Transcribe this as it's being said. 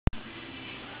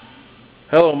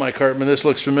Hello, my cartman. This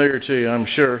looks familiar to you, I'm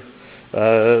sure.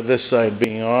 This side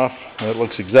being off, it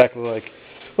looks exactly like,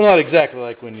 well, not exactly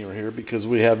like when you were here, because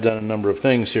we have done a number of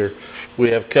things here. We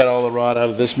have cut all the rod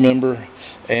out of this member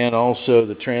and also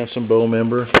the transom bow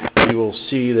member. You will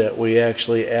see that we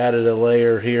actually added a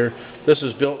layer here. This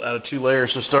is built out of 2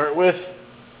 layers to start with.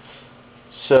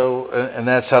 So, and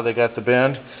that's how they got the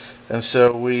bend. And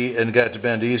so and got to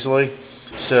bend easily.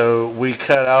 So we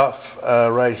cut off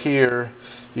right here.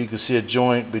 You can see a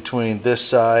joint between this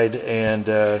side and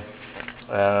the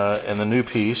new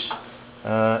piece.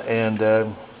 And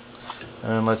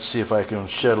let's see if I can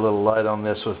shed a little light on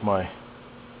this with my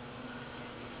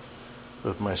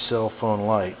cell phone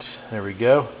light. There we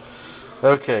go.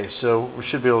 Okay, so we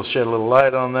should be able to shed a little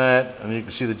light on that, and you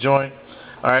can see the joint.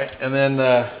 All right, and then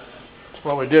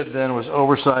what we did then was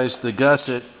oversize the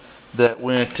gusset that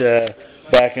went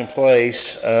back in place.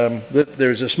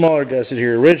 There's a smaller gusset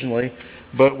here originally,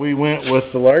 but we went with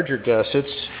the larger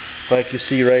gussets, like you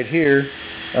see right here.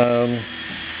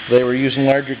 They were using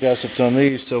larger gussets on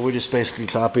these, so we just basically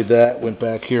copied that, went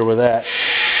back here with that.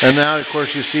 And now, of course,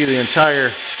 you see the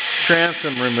entire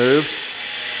transom removed.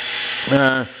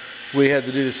 We had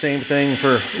to do the same thing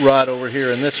for rod over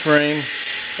here in this frame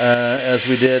as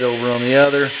we did over on the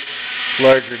other.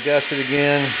 Larger gusset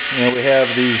again. And we have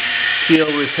the keel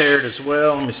repaired as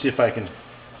well. Let me see if I can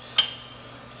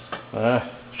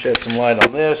shed some light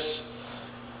on this.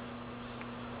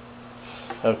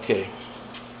 Okay.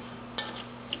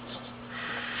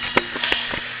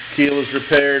 Keel is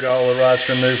repaired, all the rods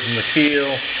removed from the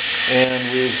keel,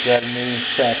 and we've got a new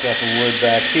stack up of wood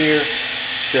back here.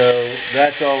 So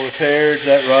that's all repaired,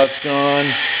 that rod's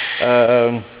gone.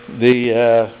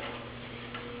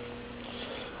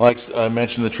 Like I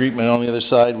mentioned, the treatment on the other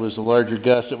side was the larger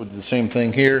gusset with the same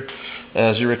thing here.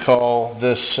 As you recall,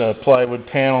 this plywood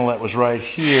panel that was right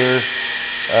here,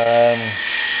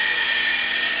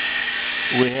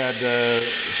 we had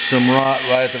some rot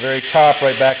right at the very top,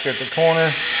 right back there at the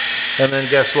corner. And then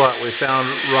guess what? We found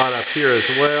rot up here as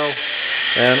well.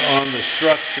 And on the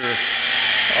structure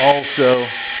also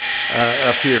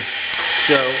up here.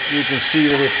 So you can see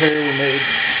the repair we made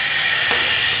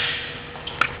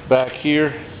back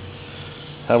here.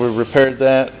 How we repaired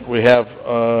that. We have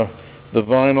the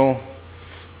vinyl,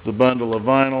 the bundle of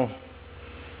vinyl,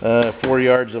 4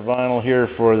 yards of vinyl here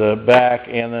for the back,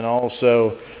 and then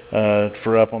also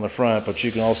for up on the front. But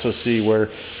you can also see where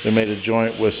we made a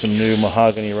joint with some new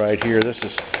mahogany right here. This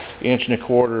is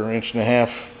 1.25 inch, 1.25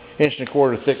 inch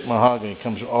thick mahogany.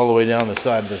 Comes all the way down the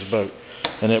side of this boat,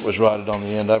 and it was rotted on the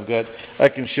end. I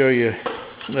can show you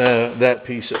that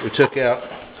piece that we took out.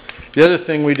 The other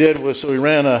thing we did was, so we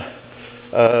ran a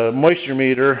moisture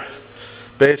meter,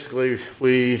 basically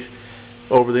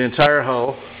over the entire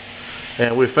hull,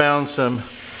 and we found some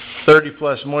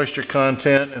 30+ moisture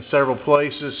content in several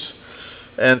places,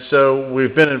 and so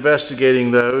we've been investigating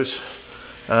those.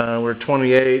 We're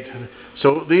 28.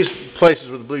 So these places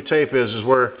where the blue tape is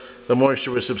where the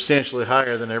moisture was substantially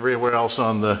higher than everywhere else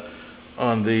on the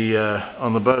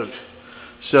boat.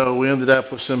 So we ended up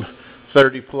with some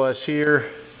 30+ here.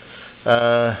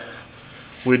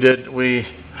 We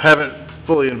haven't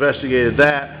fully investigated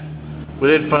that. We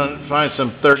did find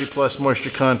some 30+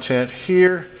 moisture content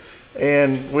here,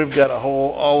 and we've got a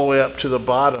hole all the way up to the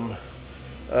bottom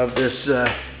of this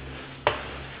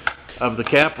of the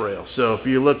cap rail. So if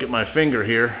you look at my finger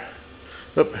here,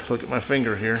 look at my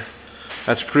finger here.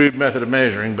 That's a crude method of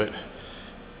measuring, but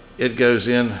it goes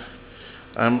in.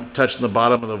 I'm touching the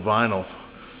bottom of the vinyl.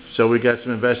 So we got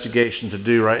some investigation to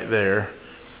do right there.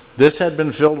 This had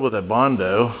been filled with a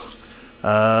Bondo.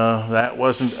 That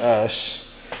wasn't us.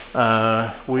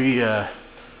 That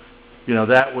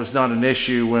was not an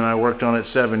issue when I worked on it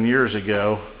 7 years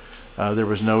ago. There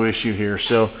was no issue here.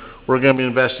 So we're going to be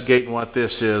investigating what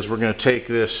this is. We're going to take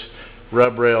this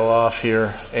rub rail off here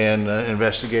and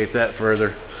investigate that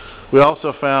further. We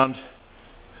also found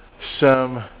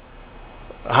some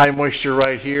high moisture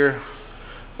right here,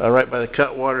 right by the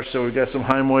cutwater. So we've got some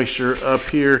high moisture up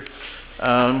here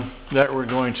that we're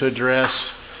going to address.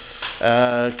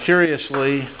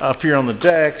 Curiously, up here on the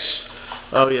decks,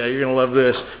 oh yeah, you're going to love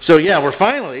this. So yeah, we're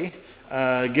finally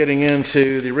getting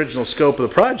into the original scope of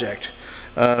the project,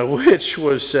 which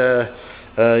was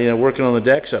working on the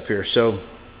decks up here. So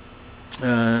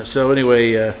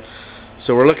anyway,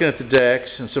 so we're looking at the decks,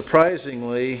 and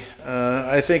surprisingly,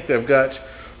 I think they've got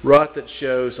rot that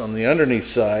shows on the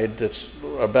underneath side that's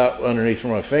about underneath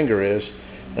where my finger is.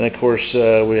 And of course,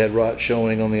 we had rot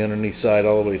showing on the underneath side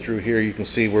all the way through here. You can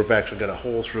see we've actually got a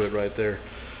hole through it right there.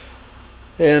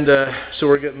 And so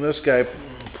we're getting this guy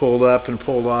pulled up and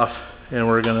pulled off, and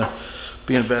we're going to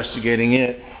be investigating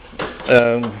it.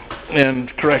 and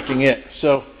correcting it.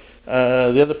 So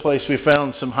the other place we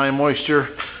found some high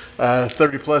moisture,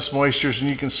 30 plus moistures, and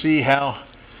you can see how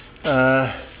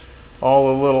all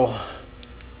the little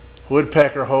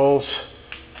woodpecker holes,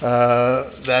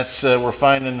 we're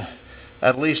finding,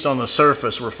 at least on the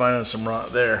surface, we're finding some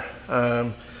rot there.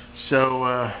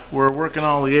 So we're working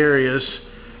all the areas.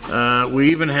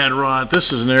 We even had rot. This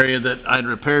is an area that I'd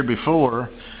repaired before,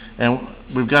 and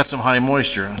we've got some high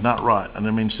moisture, not rot. I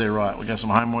didn't mean to say rot. We got some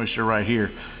high moisture right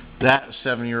here. That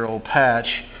 7-year-old patch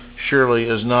surely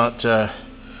is not.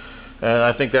 And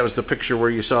I think that was the picture where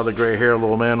you saw the gray hair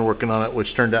little man working on it,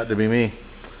 which turned out to be me.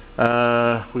 We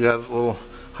got a little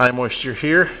high moisture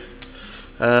here.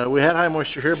 We had high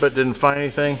moisture here, but didn't find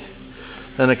anything.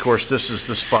 And of course, this is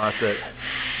the spot that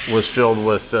was filled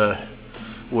with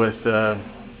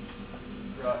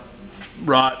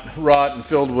rot and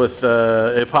filled with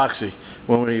epoxy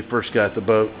when we first got the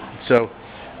boat. So,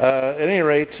 at any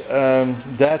rate,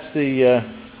 that's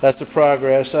the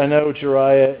progress. I know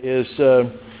Jariah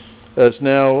is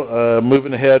now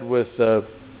moving ahead with the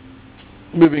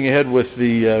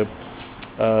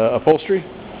upholstery.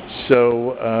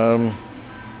 So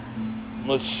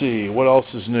let's see what else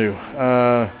is new.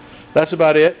 That's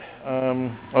about it.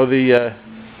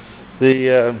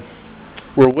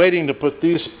 We're waiting to put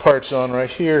these parts on right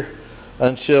here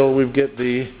until we get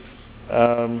the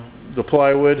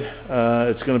plywood.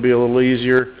 It's going to be a little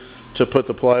easier to put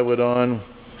the plywood on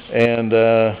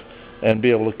and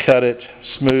be able to cut it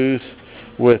smooth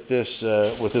with this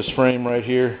frame right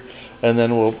here, and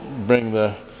then we'll bring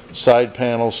the side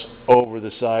panels over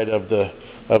the side of the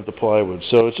plywood.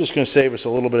 So it's just going to save us a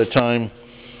little bit of time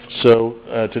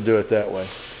to do it that way.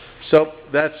 So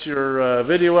that's your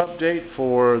video update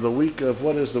for the week of,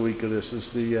 what is the week of this?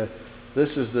 This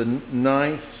is the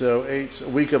 9th, so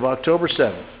 8th, week of October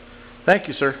 7th. Thank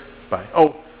you, sir. Bye.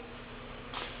 Oh,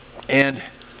 and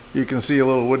you can see a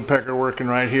little woodpecker working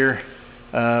right here.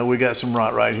 We got some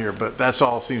rot right here, but that's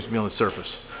all seems to be on the surface.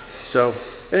 So,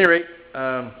 at any rate,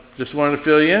 just wanted to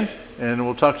fill you in, and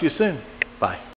we'll talk to you soon. Bye.